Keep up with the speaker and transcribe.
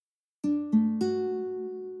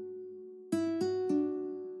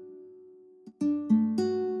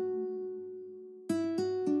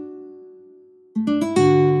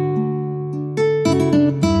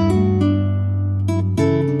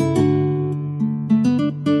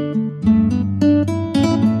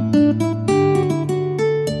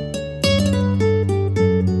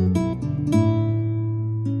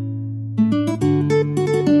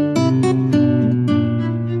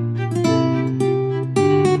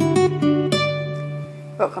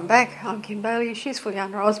Welcome back. I'm Kim Bailey, she's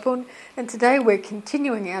Fuliana Osborne, and today we're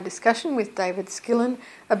continuing our discussion with David Skillen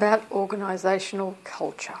about organisational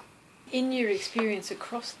culture. In your experience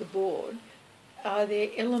across the board, are there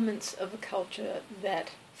elements of a culture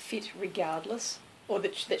that fit regardless, or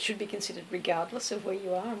that should be considered regardless of where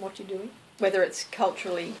you are and what you're doing? Whether it's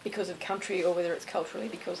culturally because of country or whether it's culturally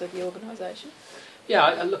because of the organisation? Yeah,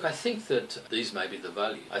 I think that these may be the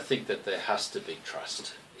value. I think that there has to be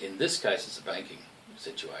trust. In this case, it's a banking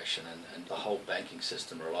situation, and the whole banking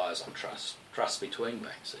system relies on trust between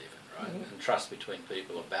banks even, right? Mm-hmm. And trust between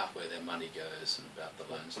people about where their money goes and about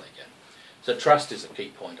the loans they get. So trust is a key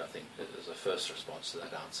point, I think, as a first response to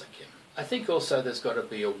that answer, Kim. I think also there's got to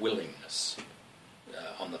be a willingness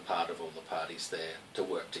on the part of all the parties there to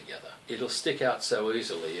work together. It'll stick out so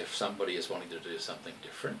easily if somebody is wanting to do something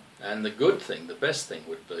different. And the good thing, the best thing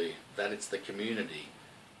would be that it's the community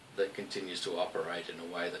that continues to operate in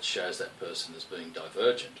a way that shows that person as being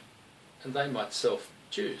divergent. And they might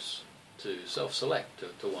self-choose to self-select,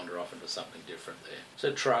 to wander off into something different there.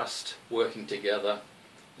 So trust, working together.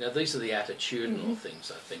 Now, these are the attitudinal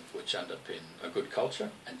things, I think, which underpin a good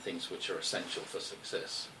culture and things which are essential for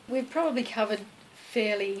success. We've probably covered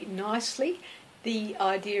fairly nicely the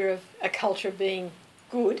idea of a culture being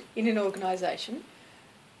good in an organisation.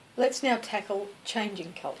 Let's now tackle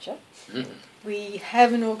changing culture. Mm-hmm. We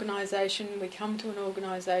have an organisation, we come to an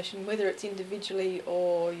organisation, whether it's individually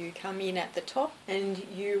or you come in at the top, and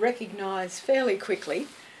you recognise fairly quickly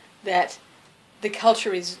that the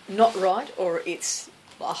culture is not right, or it's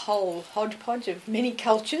a whole hodgepodge of many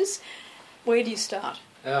cultures. Where do you start?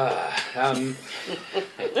 You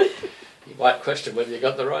might question whether you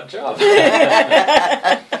got the right job.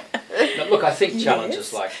 But look, I think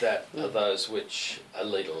challenges like that are those which a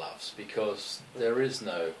leader loves, because there is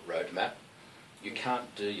no roadmap. You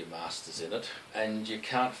can't do your masters in it, and you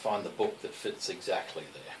can't find the book that fits exactly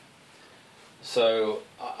there. So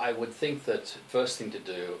I would think that first thing to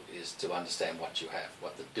do is to understand what you have,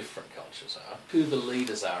 what the different cultures are, who the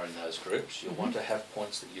leaders are in those groups. You'll want to have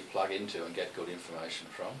points that you plug into and get good information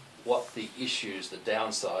from, what the issues, the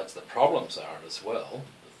downsides, the problems are as well,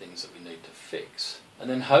 the things that we need to fix. And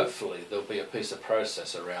then hopefully there'll be a piece of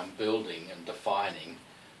process around building and defining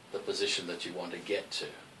the position that you want to get to.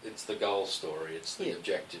 It's the goal story, it's the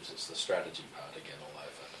objectives, it's the strategy part again all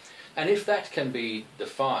over. And if that can be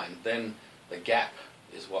defined, then the gap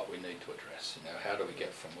is what we need to address. You know, how do we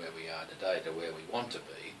get from where we are today to where we want to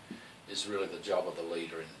be is really the job of the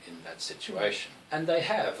leader in that situation. And they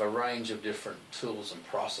have a range of different tools and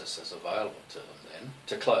processes available to them then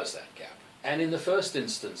to close that gap. And in the first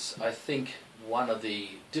instance, I think one of the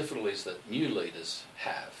difficulties that new leaders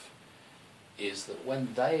have is that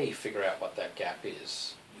when they figure out what that gap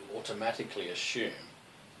is, you automatically assume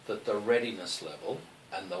that the readiness level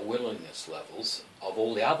and the willingness levels of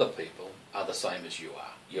all the other people are the same as you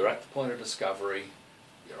are. You're at the point of discovery,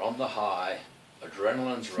 you're on the high,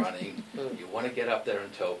 adrenaline's running, you want to get up there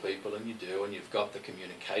and tell people, and you do, and you've got the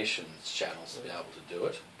communications channels to be able to do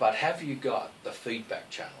it. But have you got the feedback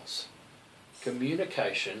channels?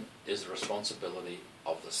 Communication is the responsibility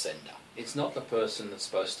of the sender. It's not the person that's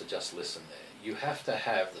supposed to just listen there. You have to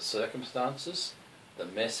have the circumstances, the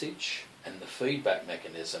message, and the feedback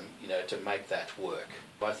mechanism, to make that work.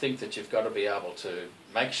 I think that you've got to be able to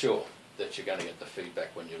make sure that you're going to get the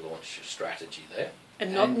feedback when you launch your strategy there.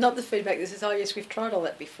 And not the feedback that says, oh yes, we've tried all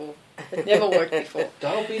that before. It never worked before.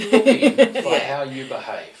 They'll be looking for how you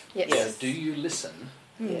behave. Yes. Do you listen?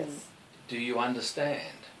 Yes. Do you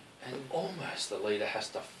understand? And almost the leader has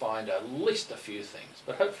to find at least a few things,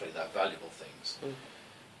 but hopefully they're valuable things,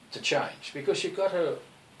 to change. Because you've got to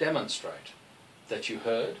demonstrate that you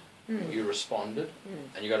heard, you responded,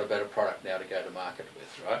 and you've got a better product now to go to market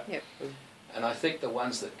with, right? Yep. And I think the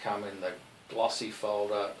ones that come in the glossy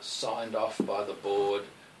folder, signed off by the board,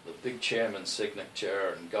 the big chairman's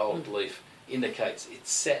signature and gold leaf, indicates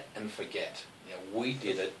it's set and forget. We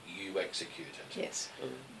did it, you executed. Yes.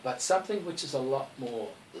 But something which is a lot more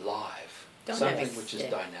live, Dynamic. something which is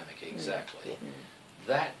dynamic, exactly,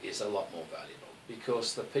 that is a lot more valuable,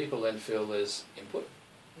 because the people then feel there's input.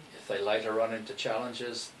 If they later run into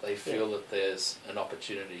challenges, they feel that there's an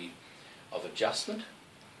opportunity of adjustment.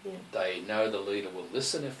 Yeah. They know the leader will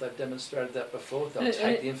listen if they've demonstrated that before. They'll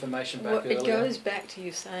take the information back earlier. It goes back to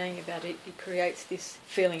you saying about it creates this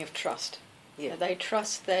feeling of trust. Yeah. They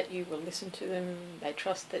trust that you will listen to them. They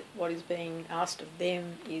trust that what is being asked of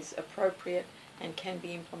them is appropriate and can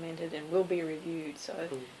be implemented and will be reviewed. So,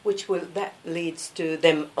 that leads to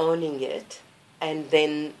them owning it and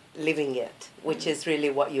then living it, which is really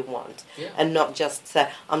what you want. Yeah. And not just say,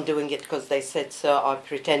 I'm doing it because they said so, I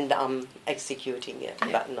pretend I'm executing it,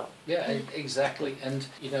 but no. Yeah, exactly. And,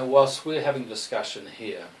 whilst we're having a discussion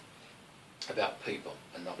here about people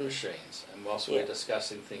and not machines, and whilst we're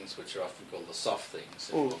discussing things which are often called the soft things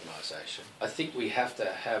in an organisation, I think we have to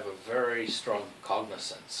have a very strong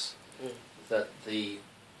cognizance that the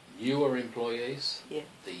newer employees,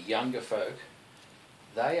 the younger folk,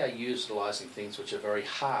 they are utilising things which are very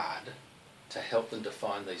hard to help them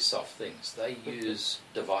define these soft things. They use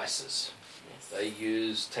devices, they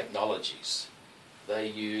use technologies, they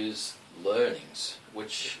use learnings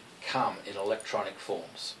which come in electronic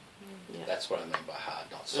forms. That's what I mean by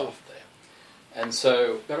hard, not soft there. And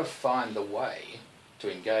so we've got to find the way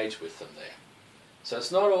to engage with them there. So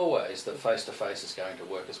it's not always that face-to-face is going to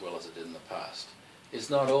work as well as it did in the past. It's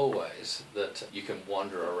not always that you can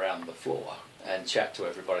wander around the floor and chat to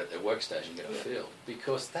everybody at their workstation and get a feel,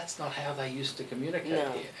 because that's not how they used to communicate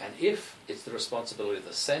here. And if it's the responsibility of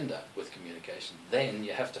the sender with communication, then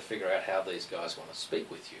you have to figure out how these guys want to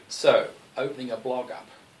speak with you. So, opening a blog up,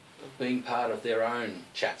 being part of their own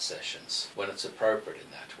chat sessions when it's appropriate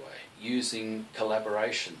in that way, using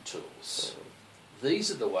collaboration tools.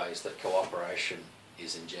 These are the ways that cooperation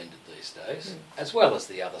is engendered these days, as well as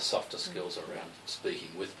the other softer skills around speaking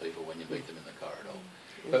with people when you meet them in the corridor.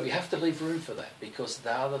 But we have to leave room for that, because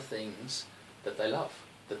they are the things that they love,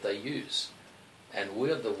 that they use. And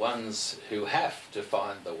we're the ones who have to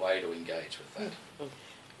find the way to engage with that.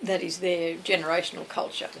 That is their generational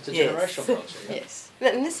culture. It's a generational culture, Yes.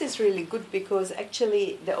 And this is really good, because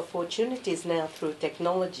actually the opportunities now through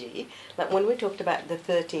technology, like when we talked about the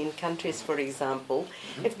 13 countries, for example,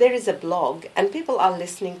 if there is a blog and people are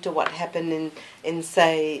listening to what happened in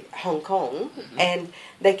say, Hong Kong, and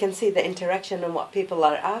they can see the interaction and what people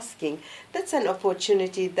are asking, that's an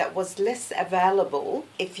opportunity that was less available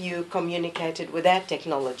if you communicated without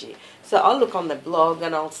technology. So I'll look on the blog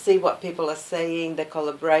and I'll see what people are saying, the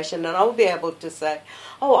collaboration, and I'll be able to say,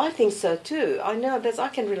 oh, I think so too. I know that I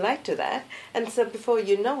can relate to that. And so before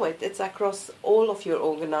you know it, it's across all of your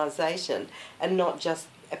organisation and not just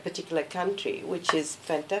a particular country, which is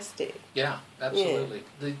fantastic. Yeah, absolutely. Yeah.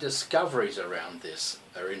 The discoveries around this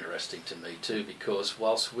are interesting to me too, because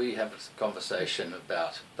whilst we have a conversation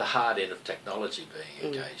about the hard end of technology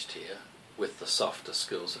being engaged here with the softer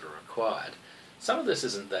skills that are required, some of this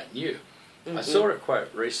isn't that new. I saw a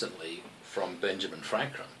quote recently from Benjamin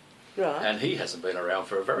Franklin, and he hasn't been around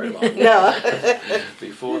for a very long time,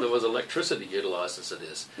 before there was electricity utilised as it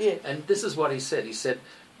is. Yeah. And this is what he said. He said,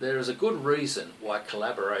 there is a good reason why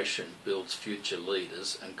collaboration builds future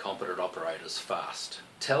leaders and competent operators fast.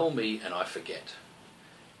 Tell me and I forget.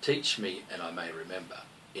 Teach me and I may remember.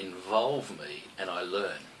 Involve me and I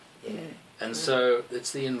learn. Yeah. And so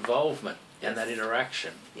it's the involvement and that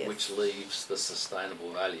interaction which leaves the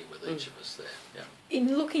sustainable value with each of us there. Yeah.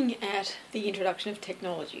 In looking at the introduction of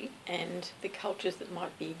technology and the cultures that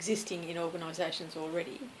might be existing in organisations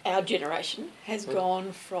already, our generation has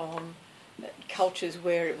gone from cultures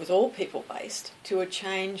where it was all people-based to a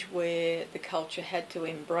change where the culture had to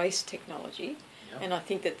embrace technology. Yep. And I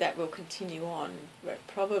think that will continue on,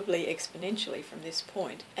 probably exponentially from this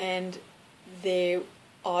point. And there,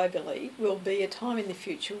 I believe, will be a time in the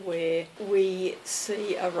future where we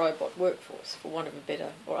see a robot workforce, for want of a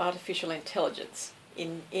better, or artificial intelligence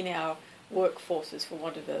in our workforces, for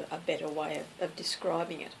want of a better way of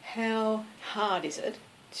describing it. How hard is it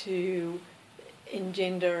to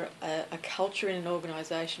engender a culture in an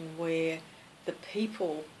organisation where the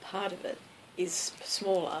people part of it is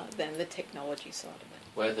smaller than the technology side of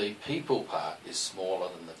it? Where the people part is smaller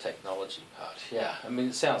than the technology part. Yeah, I mean,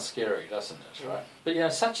 it sounds scary, doesn't it, right?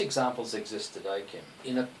 But, such examples exist today, Kim.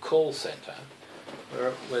 In a call centre,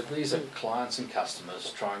 where these are clients and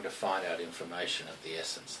customers trying to find out information at the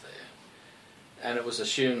essence there. And it was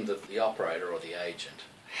assumed that the operator or the agent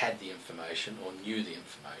had the information or knew the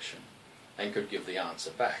information and could give the answer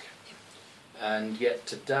back. And yet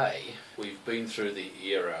today, we've been through the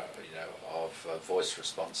era, of voice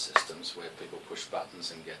response systems where people push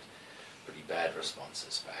buttons and get pretty bad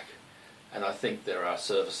responses back. And I think there are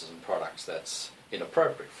services and products that's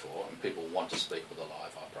inappropriate for, and people want to speak with a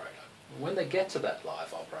live operator. When they get to that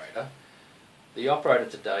live operator, the operator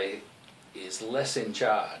today is less in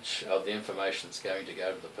charge of the information that's going to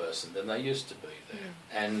go to the person than they used to be there.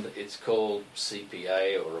 And it's called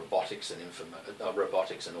CPA, or robotics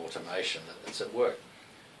and automation, that's at work.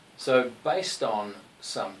 So based on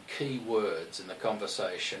some key words in the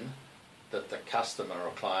conversation that the customer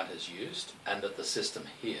or client has used and that the system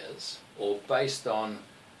hears, or based on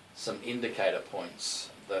some indicator points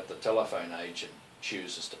that the telephone agent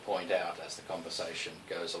chooses to point out as the conversation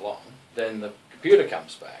goes along, then the computer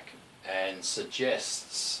comes back and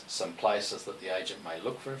suggests some places that the agent may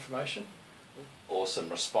look for information, or some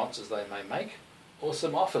responses they may make, or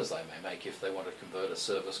some offers they may make if they want to convert a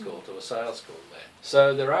service call to a sales call there.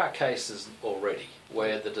 So there are cases already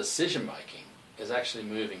where the decision making is actually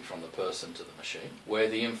moving from the person to the machine, where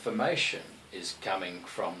the information is coming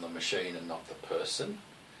from the machine and not the person,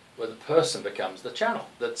 where the person becomes the channel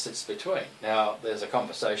that sits between. Now, there's a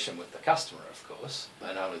conversation with the customer, of course,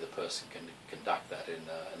 and only the person can conduct that in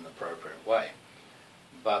an appropriate way.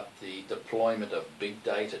 But the deployment of big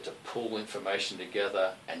data to pull information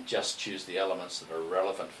together and just choose the elements that are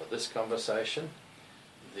relevant for this conversation,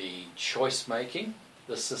 the choice making,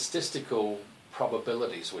 the statistical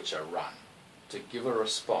probabilities which are run to give a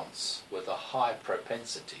response with a high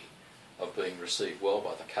propensity of being received well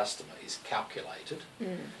by the customer is calculated,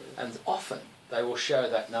 and often they will show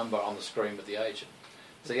that number on the screen with the agent.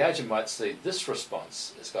 So the agent might see this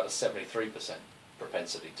response has got a 73%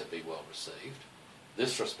 propensity to be well received,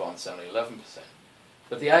 this response only 11%.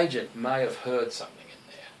 But the agent may have heard something in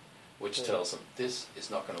there which tells them this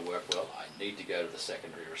is not going to work well, I need to go to the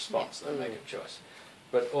secondary response. They make a choice.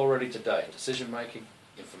 But already today, decision making,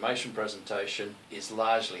 information presentation is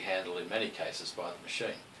largely handled in many cases by the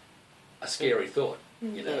machine. A scary thought,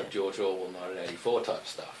 George Orwell 1984 type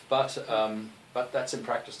stuff. But that's in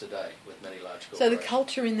practice today with many large corporations. So the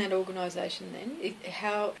culture in that organisation then,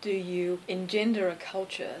 how do you engender a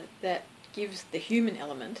culture that gives the human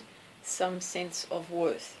element some sense of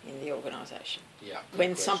worth in the organisation? Yeah.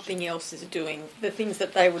 When something else is doing the things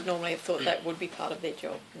that they would normally have thought that would be part of their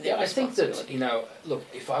job. Their I think that, look,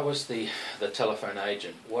 if I was the telephone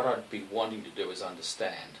agent, what I'd be wanting to do is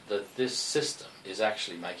understand that this system is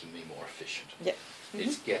actually making me more efficient. Yep.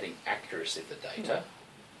 It's getting accuracy of the data.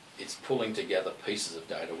 It's pulling together pieces of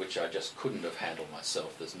data which I just couldn't have handled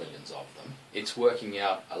myself. There's millions of them. It's working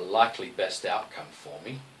out a likely best outcome for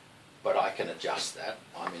me, but I can adjust that.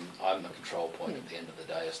 I'm the control point at the end of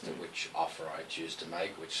the day as to which offer I choose to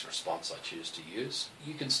make, which response I choose to use.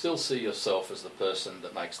 You can still see yourself as the person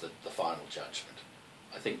that makes the final judgment.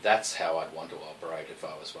 I think that's how I'd want to operate if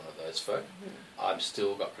I was one of those folk. I've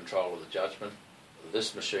still got control of the judgment.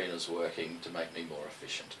 This machine is working to make me more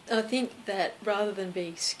efficient. I think that rather than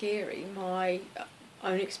being scary, my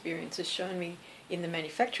own experience has shown me in the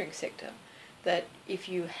manufacturing sector that if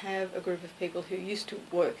you have a group of people who used to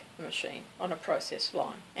work a machine on a process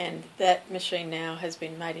line, and that machine now has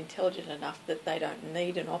been made intelligent enough that they don't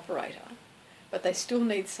need an operator, but they still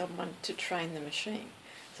need someone to train the machine.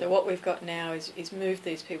 So what we've got now is moved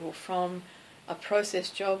these people from a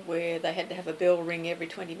process job where they had to have a bell ring every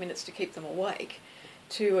 20 minutes to keep them awake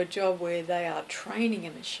to a job where they are training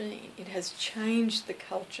a machine. It has changed the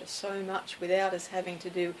culture so much without us having to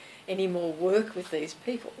do any more work with these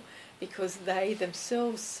people, because they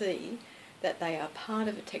themselves see that they are part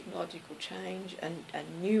of a technological change and a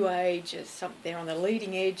new age. They're on the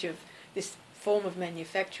leading edge of this form of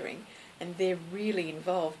manufacturing, and they're really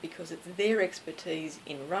involved because it's their expertise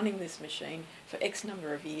in running this machine for X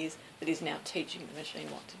number of years that is now teaching the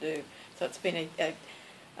machine what to do. So it's been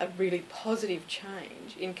a really positive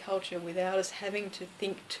change in culture without us having to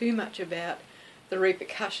think too much about the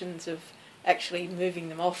repercussions of actually moving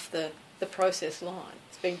them off the process line.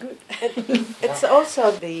 It's been good. It's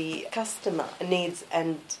also the customer needs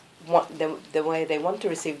and the way they want to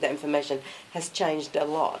receive the information has changed a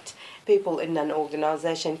lot. People in an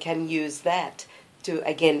organisation can use that to,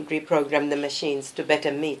 again, reprogram the machines to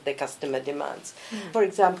better meet the customer demands. For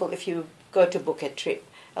example, if you go to book a trip,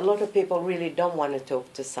 a lot of people really don't want to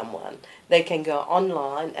talk to someone. They can go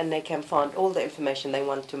online and they can find all the information they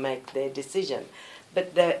want to make their decision.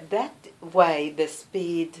 But that way, the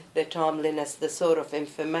speed, the timeliness, the sort of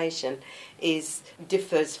information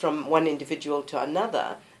differs from one individual to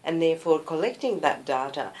another, and therefore collecting that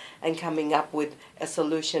data and coming up with a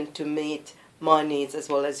solution to meet my needs as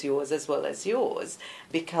well as yours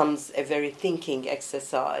becomes a very thinking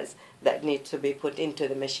exercise that needs to be put into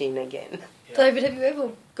the machine again. Yeah. David, have you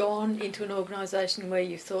ever gone into an organisation where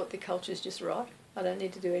you thought the culture's just right? I don't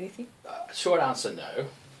need to do anything? Short answer, no.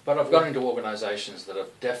 But I've gone into organisations that have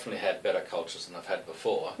definitely had better cultures than I've had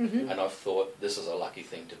before, and I've thought this is a lucky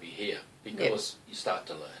thing to be here because you start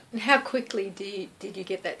to learn. And how quickly did you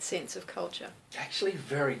get that sense of culture? Actually,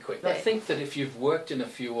 very quickly. I think that if you've worked in a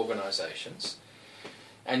few organisations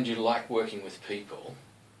and you like working with people,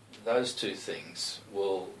 those two things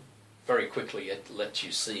will very quickly let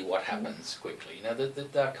you see what happens quickly. You know,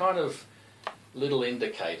 they're kind of little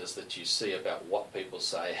indicators that you see about what people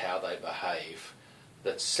say, how they behave,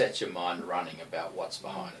 that set your mind running about what's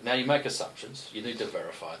behind it. Now, you make assumptions. You need to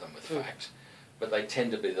verify them with fact. but they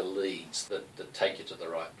tend to be the leads that take you to the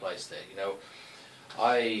right place there. You know,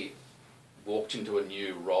 I walked into a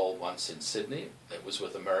new role once in Sydney. It was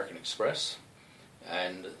with American Express,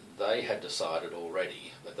 and they had decided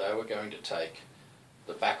already that they were going to take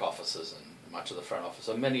the back offices and much of the front office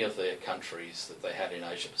of many of their countries that they had in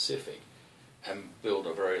Asia Pacific and build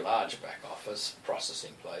a very large back office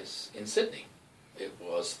processing place in Sydney. It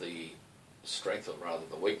was the strength, or rather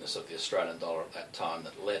the weakness, of the Australian dollar at that time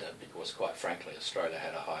that led it, because quite frankly Australia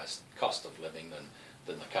had a higher cost of living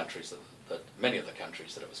than the countries that many of the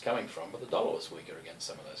countries that it was coming from, but the dollar was weaker against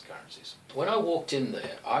some of those currencies. When I walked in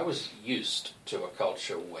there, I was used to a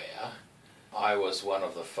culture where I was one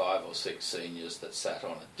of the 5 or 6 seniors that sat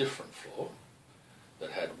on a different floor,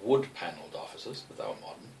 that had wood-panelled offices, but they were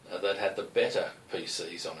modern, that had the better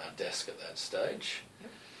PCs on our desk at that stage,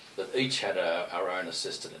 that each had our own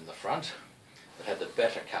assistant in the front, that had the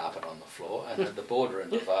better carpet on the floor, and had the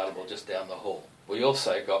boardroom available just down the hall. We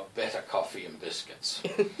also got better coffee and biscuits.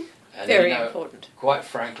 And, Very important. Quite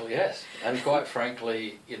frankly, yes. And quite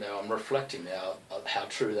frankly, I'm reflecting now on how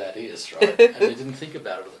true that is, right? And I didn't think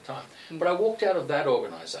about it at the time. But I walked out of that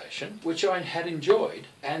organisation, which I had enjoyed,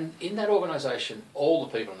 and in that organisation, all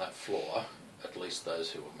the people on that floor, at least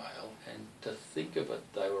those who were male, and to think of it,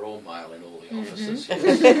 they were all male in all the offices.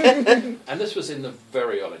 And this was in the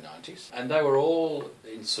very early 90s, and they were all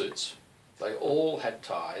in suits. They all had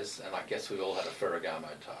ties, and I guess we all had a Ferragamo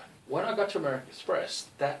tie. When I got to American Express,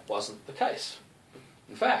 that wasn't the case.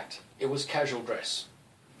 In fact, it was casual dress.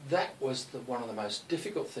 That was one of the most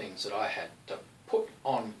difficult things that I had to put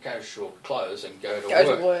on casual clothes and go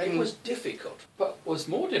to work. It was difficult, but was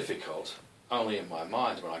more difficult only in my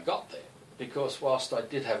mind when I got there. Because whilst I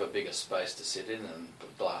did have a bigger space to sit in and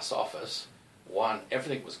a glass office,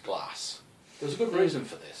 everything was glass. There was a good reason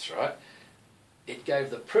for this, right? It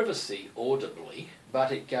gave the privacy audibly,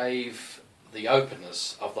 but it gave the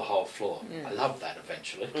openness of the whole floor. I loved that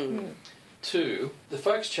eventually. 2, the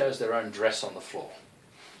folks chose their own dress on the floor.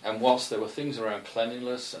 And whilst there were things around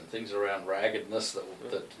cleanliness and things around raggedness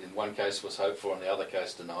that in one case was hoped for and the other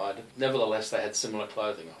case denied, nevertheless they had similar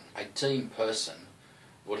clothing on. A team person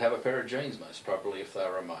would have a pair of jeans most probably if they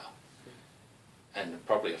were a male. And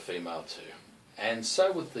probably a female too. And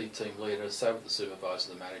so would the team leader, so would the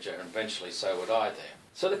supervisor, the manager, and eventually so would I there.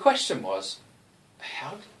 So the question was,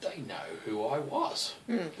 how did they know who I was?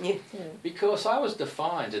 Because I was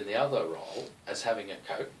defined in the other role as having a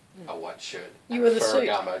coat, a white shirt, and a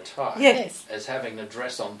Ferragamo tie, as having a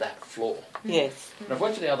dress on that floor. Yes. And I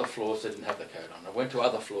went to the other floors, they didn't have the coat on. I went to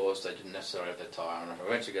other floors, they didn't necessarily have their tie on. If I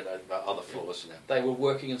went to other floors, they were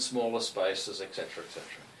working in smaller spaces, etc., etc.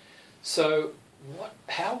 So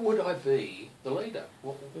how would I be the leader?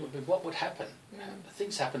 What would happen?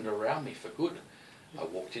 Things happened around me for good. I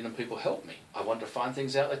walked in and people helped me. I wanted to find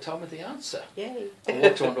things out, they told me the answer. Yay. I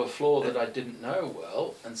walked onto a floor that I didn't know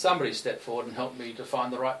well, and somebody stepped forward and helped me to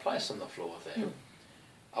find the right place on the floor there.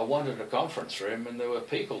 I wanted a conference room and there were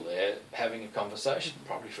people there having a conversation,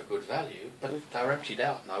 probably for good value, but they were emptied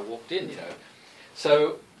out and I walked in,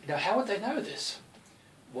 So, how would they know this?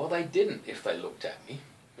 Well, they didn't if they looked at me.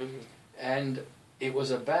 And it was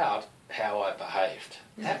about how I behaved.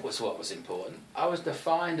 That was what was important. I was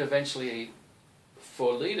defined eventually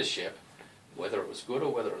for leadership, whether it was good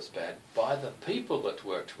or whether it was bad, by the people that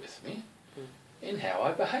worked with me in how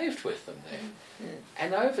I behaved with them there.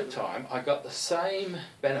 And over time, I got the same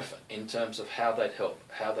benefit in terms of how they'd help,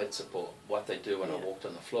 how they'd support, what they'd do when I walked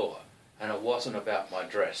on the floor. And it wasn't about my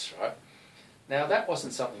dress, right? Now, that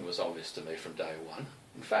wasn't something that was obvious to me from day one.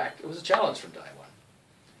 In fact, it was a challenge from day one.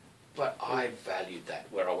 But I valued that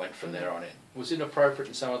where I went from there on in. It was inappropriate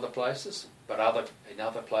in some other places, but in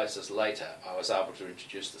other places later, I was able to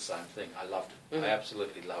introduce the same thing. I loved it. I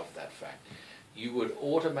absolutely loved that fact. You would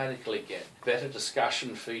automatically get better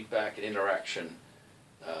discussion, feedback and interaction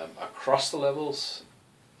across the levels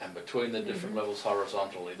and between the different levels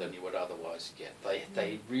horizontally than you would otherwise get.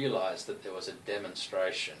 They realised that there was a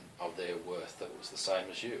demonstration of their worth that was the same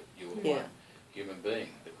as you. You were one human being.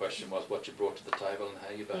 The question was what you brought to the table and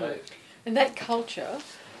how you behaved. And that culture,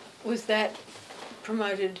 was that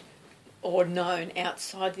promoted or known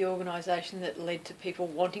outside the organisation that led to people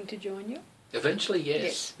wanting to join you? Eventually,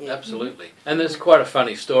 yes. Absolutely. And there's quite a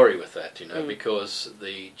funny story with that, because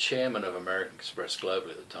the chairman of American Express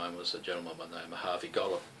globally at the time was a gentleman by the name of Harvey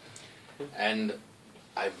Gollum. And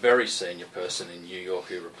a very senior person in New York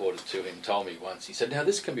who reported to him told me once, he said, now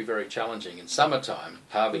this can be very challenging. In summertime,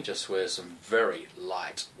 Harvey just wears some very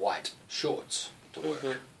light white shorts to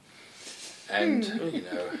work.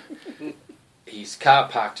 And, his car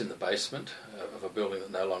parked in the basement of a building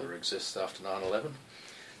that no longer exists after 9/11.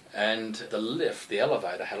 and the lift, the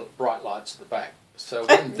elevator, had bright lights at the back. So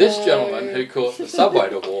when this gentleman who caught the subway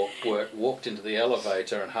to walked into the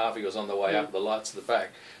elevator and Harvey was on the way up, the lights at the back,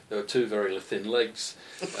 there were two very thin legs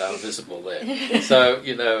visible there. So,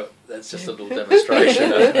 that's just a little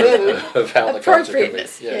demonstration of how the culture can be.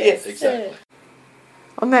 Yeah, yes. exactly.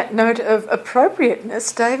 On that note of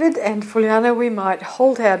appropriateness, David and Fuliana, we might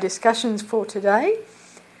halt our discussions for today.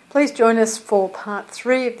 Please join us for part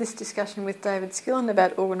 3 of this discussion with David Skillen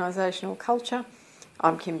about organisational culture.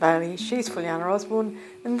 I'm Kim Bailey, she's Fuliana Osborne,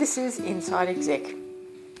 and this is Inside Exec.